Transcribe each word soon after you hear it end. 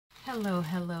Hello,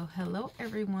 hello, hello,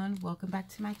 everyone. Welcome back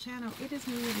to my channel. It is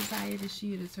me, it is I, it is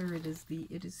she, it is her, it is thee,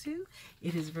 it is who.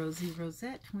 It is Rosie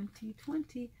Rosette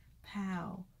 2020.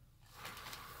 Pow.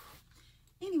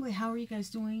 Anyway, how are you guys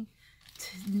doing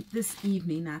this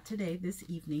evening? Not today, this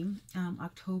evening,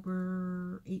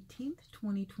 October 18th,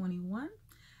 2021.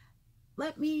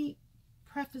 Let me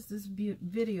preface this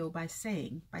video by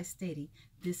stating,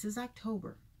 this is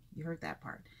October. You heard that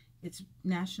part. It's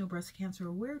National Breast Cancer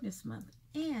Awareness Month,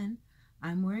 and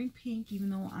I'm wearing pink, even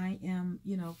though I am,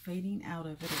 fading out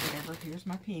of it or whatever. Here's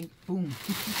my pink. Boom.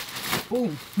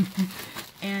 Boom.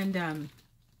 And I'm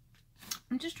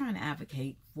just trying to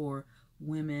advocate for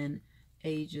women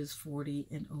ages 40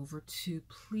 and over to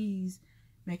please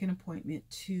make an appointment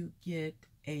to get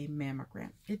a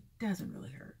mammogram. It doesn't really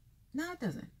hurt. No, it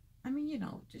doesn't. I mean,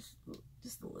 just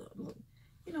a little,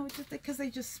 just because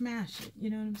they just smash it. You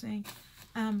know what I'm saying?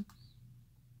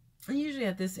 And usually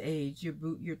at this age,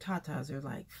 your tatas are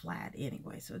like flat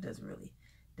anyway, so it doesn't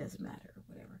matter or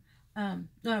whatever.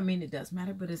 No, I mean, it does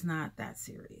matter, but it's not that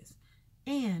serious.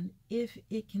 And if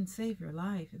it can save your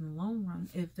life in the long run,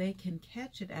 if they can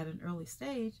catch it at an early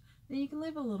stage, then you can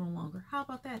live a little longer. How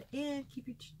about that? And keep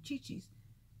your chichis.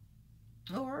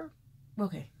 Or,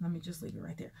 okay, let me just leave it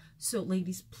right there. So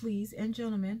ladies, please, and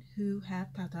gentlemen who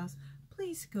have tatas,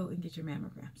 please go and get your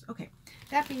mammograms. Okay,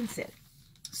 that being said,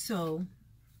 so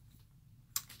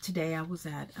today I was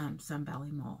at Sun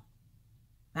Valley Mall.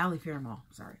 Valley Fair Mall,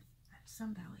 sorry.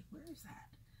 Sun Valley, where is that?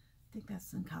 I think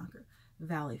that's in Concord.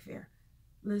 Valley Fair.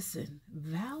 Listen,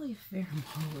 Valley Fair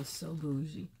Mall is so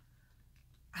bougie.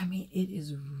 I mean, it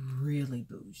is really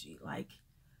bougie. Like,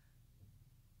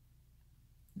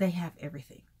 they have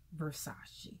everything.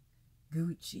 Versace,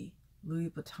 Gucci, Louis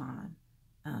Vuitton,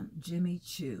 Jimmy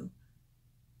Choo,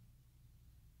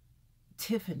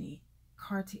 Tiffany,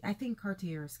 Cartier. I think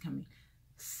Cartier is coming.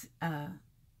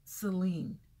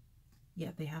 Celine.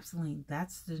 Yeah, they have Celine.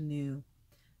 That's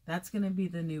going to be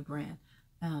the new brand.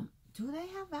 Do they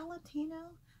have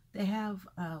Valentino? They have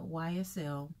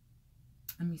YSL.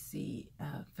 Let me see.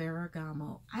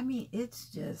 Ferragamo. I mean, it's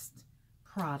just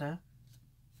Prada.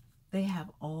 They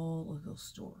have all of those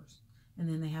stores. And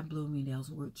then they have Bloomingdale's,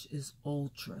 which is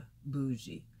ultra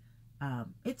bougie.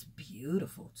 It's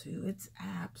beautiful too. It's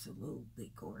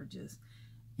absolutely gorgeous.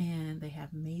 And they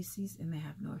have Macy's and they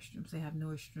have Nordstrom's. They have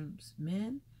Nordstrom's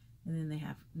men, and then they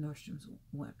have Nordstrom's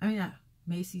women. I mean,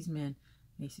 Macy's men,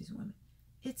 Macy's women.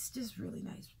 It's just really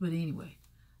nice. But anyway,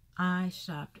 I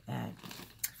shopped at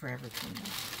Forever 21.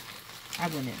 I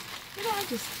went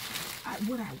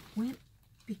in.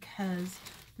 Because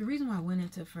the reason why I went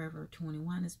into Forever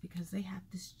 21 is because they have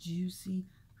this juicy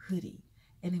hoodie.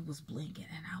 And it was blinking.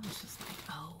 And I was just like,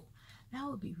 oh, that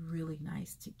would be really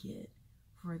nice to get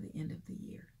for the end of the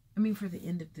year. I mean, for the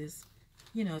end of this,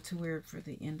 to wear for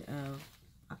the end of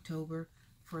October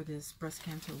for this Breast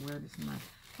Cancer Awareness Month.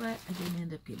 But I didn't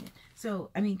end up getting it. So,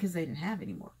 I mean, because they didn't have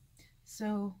any more.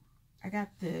 So, I got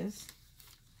this.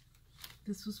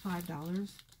 This was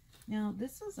 $5. Now,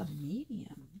 this is a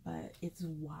medium, but it's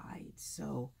wide.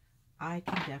 So, I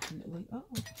can definitely,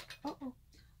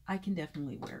 I can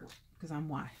definitely wear it. Because I'm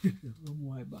wide. I'm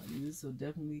wide body. This will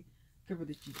definitely cover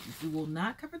the chichis. It will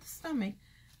not cover the stomach,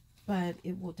 but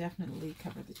it will definitely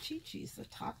cover the chichis, the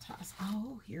tatas.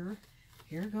 Oh, here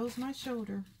goes my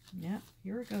shoulder. Yep,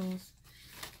 here it goes.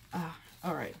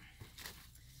 All right.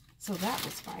 So that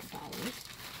was $5.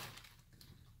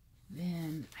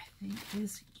 Then I think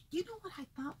this, you know what I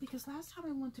thought? Because last time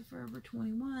I went to Forever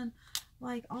 21,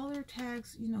 like all their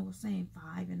tags, was saying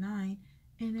 5 and 9.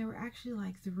 And they were actually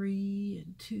like 3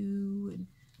 and 2 and,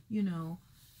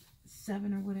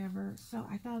 7 or whatever. So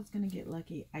I thought I was going to get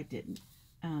lucky. I didn't.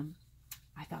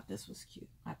 I thought this was cute.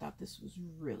 I thought this was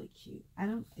really cute. I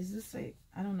don't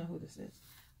know who this is.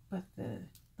 But the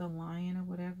lion or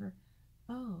whatever.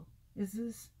 Oh, is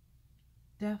this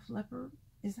Def Leppard?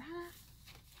 Is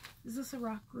this a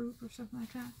rock group or something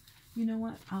like that? You know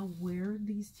what? I'll wear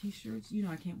these t-shirts.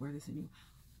 I can't wear this anymore.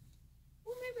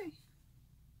 Well, maybe.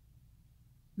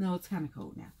 No, it's kind of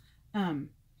cold now.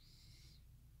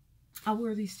 I'll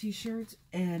wear these t-shirts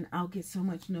and I'll get so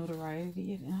much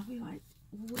notoriety and I'll be like,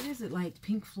 what is it? Like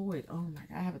Pink Floyd. Oh my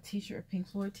God, I have a t-shirt, a Pink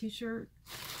Floyd t-shirt,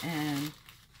 and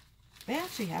they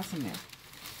actually have some there.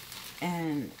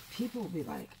 And people will be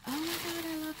like, oh my God,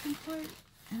 I love Pink Floyd.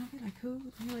 And I'll be like,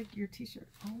 who? They're like, your t-shirt.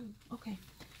 Oh, okay.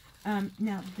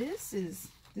 Now this is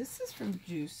from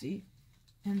Juicy.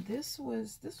 And this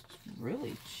was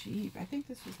really cheap. I think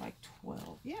this was like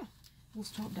 12. Yeah, it was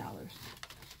 $12.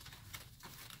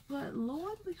 But lo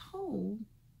and behold,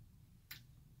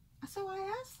 so I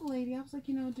asked the lady, I was like,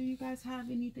 do you guys have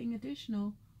anything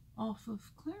additional off of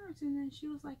clearance. And then she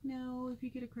was like, no, if you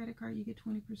get a credit card, you get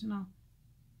 20% off.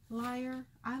 Liar.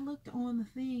 I looked on the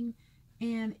thing,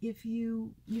 and if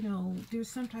you know, there's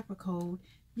some type of code,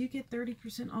 you get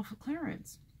 30% off of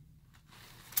clearance.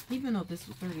 Even though this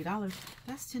was $30,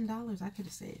 that's $10 I could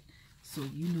have saved. So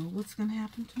you know what's going to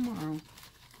happen tomorrow.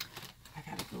 I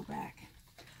got to go back.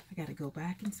 I got to go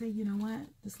back and say, you know what?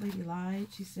 This lady lied.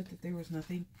 She said that there was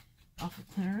nothing off of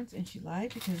clearance, and she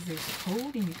lied because there's a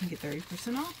code and you can get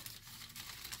 30% off.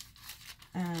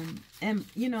 And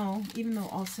you know, even though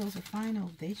all sales are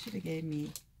final, they should have gave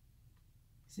me,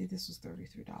 see, this was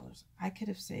 $33. I could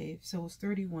have saved, so it was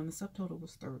 31. The subtotal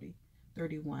was 30,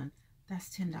 31. That's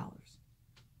 $10.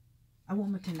 I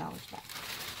want my $10 back.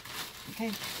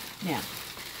 Okay. Now,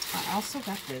 I also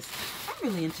got this. I'm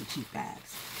really into cheap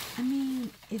bags. I mean,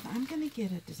 if I'm going to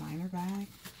get a designer bag,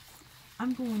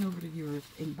 I'm going over to yours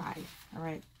and buy it. All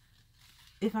right.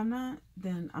 If I'm not,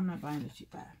 then I'm not buying a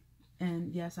cheap bag.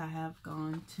 And yes, I have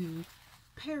gone to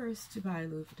Paris to buy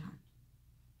Louis Vuitton.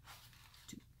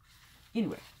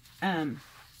 Anyway, I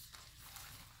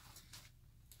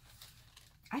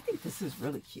think this is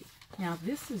really cute. Now,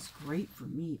 this is great for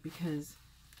me because,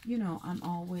 you know, I'm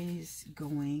always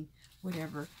going,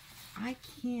 whatever. I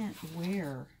can't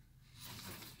wear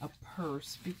a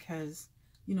purse because,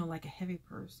 you know, like a heavy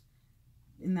purse.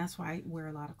 And that's why I wear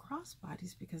a lot of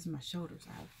crossbodies, because of my shoulders.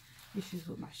 I have issues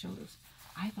with my shoulders.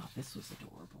 I thought this was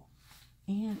adorable.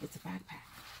 And it's a backpack.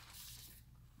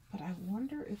 But I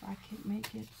wonder if I can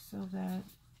make it so that,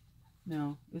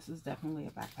 no, this is definitely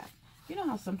a backpack. You know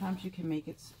how sometimes you can make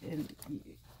it, and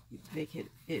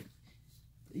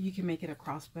you can make it a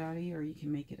crossbody, or you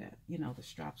can make it a, you know, the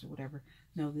straps or whatever.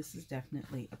 No, this is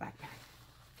definitely a backpack.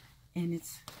 And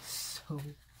it's so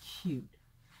cute.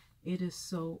 It is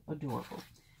so adorable.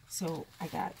 So I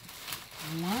got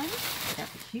one, I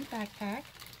got the cute backpack.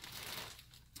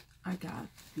 I got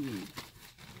the,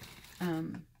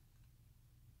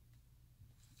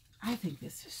 I think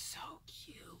this is so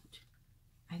cute.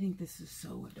 I think this is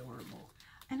so adorable.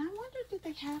 And I wonder, did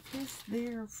they have this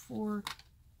there for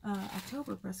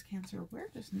October Breast Cancer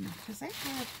Awareness Month? Because they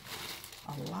had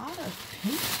a lot of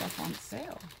pink stuff on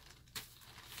sale.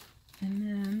 And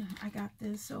then I got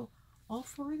this. So all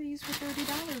four of these were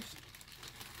 $30.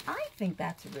 I think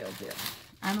that's a real deal.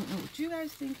 I don't know what you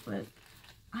guys think, but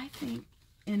I think,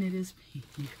 and it is pink.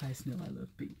 You guys know I love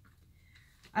pink.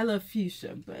 I love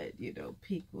fuchsia, but, you know,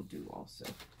 pink will do also.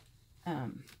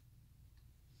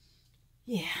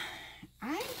 Yeah.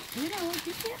 You know,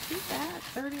 you can't beat that.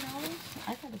 $30.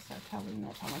 I gotta start telling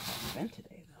that how much I spent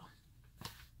today, though.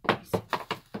 Let me see.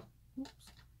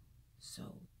 Oops. So,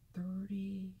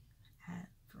 30 at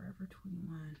Forever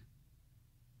 21.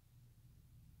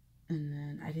 And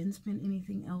then I didn't spend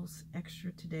anything else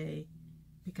extra today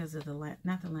because of the,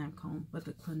 not the Lancome, but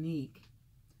the Clinique,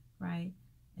 right?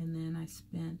 And then I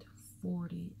spent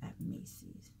 40 at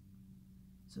Macy's.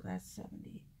 So that's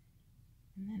 70.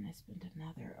 And then I spent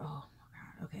another, oh my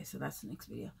God. Okay, so that's the next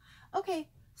video. Okay,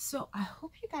 so I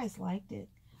hope you guys liked it.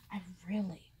 I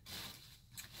really,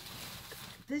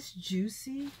 this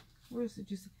Juicy, where's the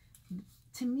Juicy?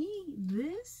 To me,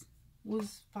 this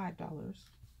was $5.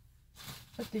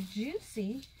 But the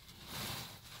Juicy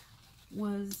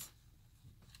was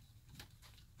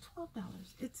 $12.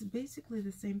 It's basically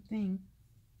the same thing.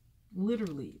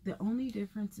 Literally. The only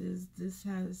difference is this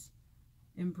has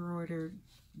embroidered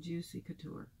Juicy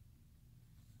Couture.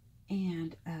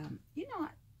 And, you know,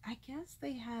 I guess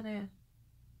they had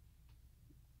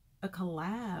a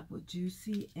collab with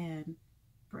Juicy and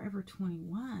Forever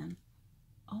 21.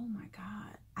 Oh my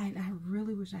God. I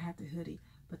really wish I had the hoodie.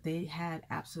 But they had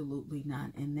absolutely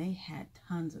none, and they had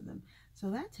tons of them. So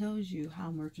that tells you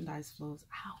how merchandise flows.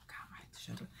 Oh, God, my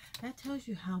shoulder. That tells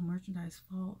you how merchandise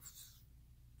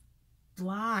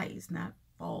flies, not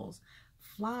falls,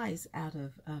 flies out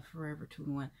of Forever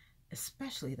 21,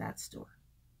 especially that store.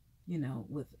 You know,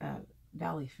 with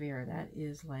Valley Fair, that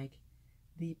is like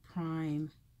the prime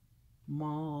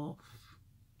mall.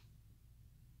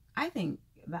 I think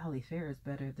Valley Fair is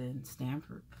better than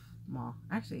Stanford Mall.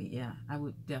 Actually, yeah, I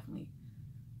would definitely,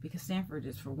 because Stanford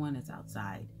is, for one, it's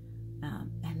outside,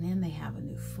 and then they have a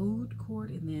new food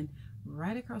court, and then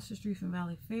right across the street from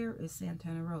Valley Fair is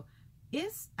Santana Row.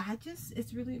 It's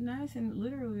really nice, and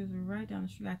literally right down the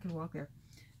street. I could walk there.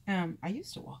 I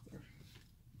used to walk there.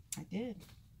 I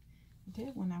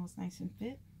did when I was nice and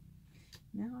fit.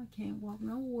 Now I can't walk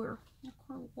nowhere. I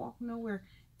can't walk nowhere.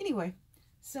 Anyway,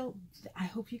 so I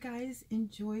hope you guys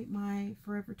enjoyed my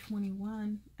Forever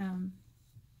 21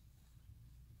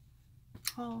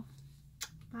 haul.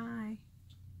 Bye.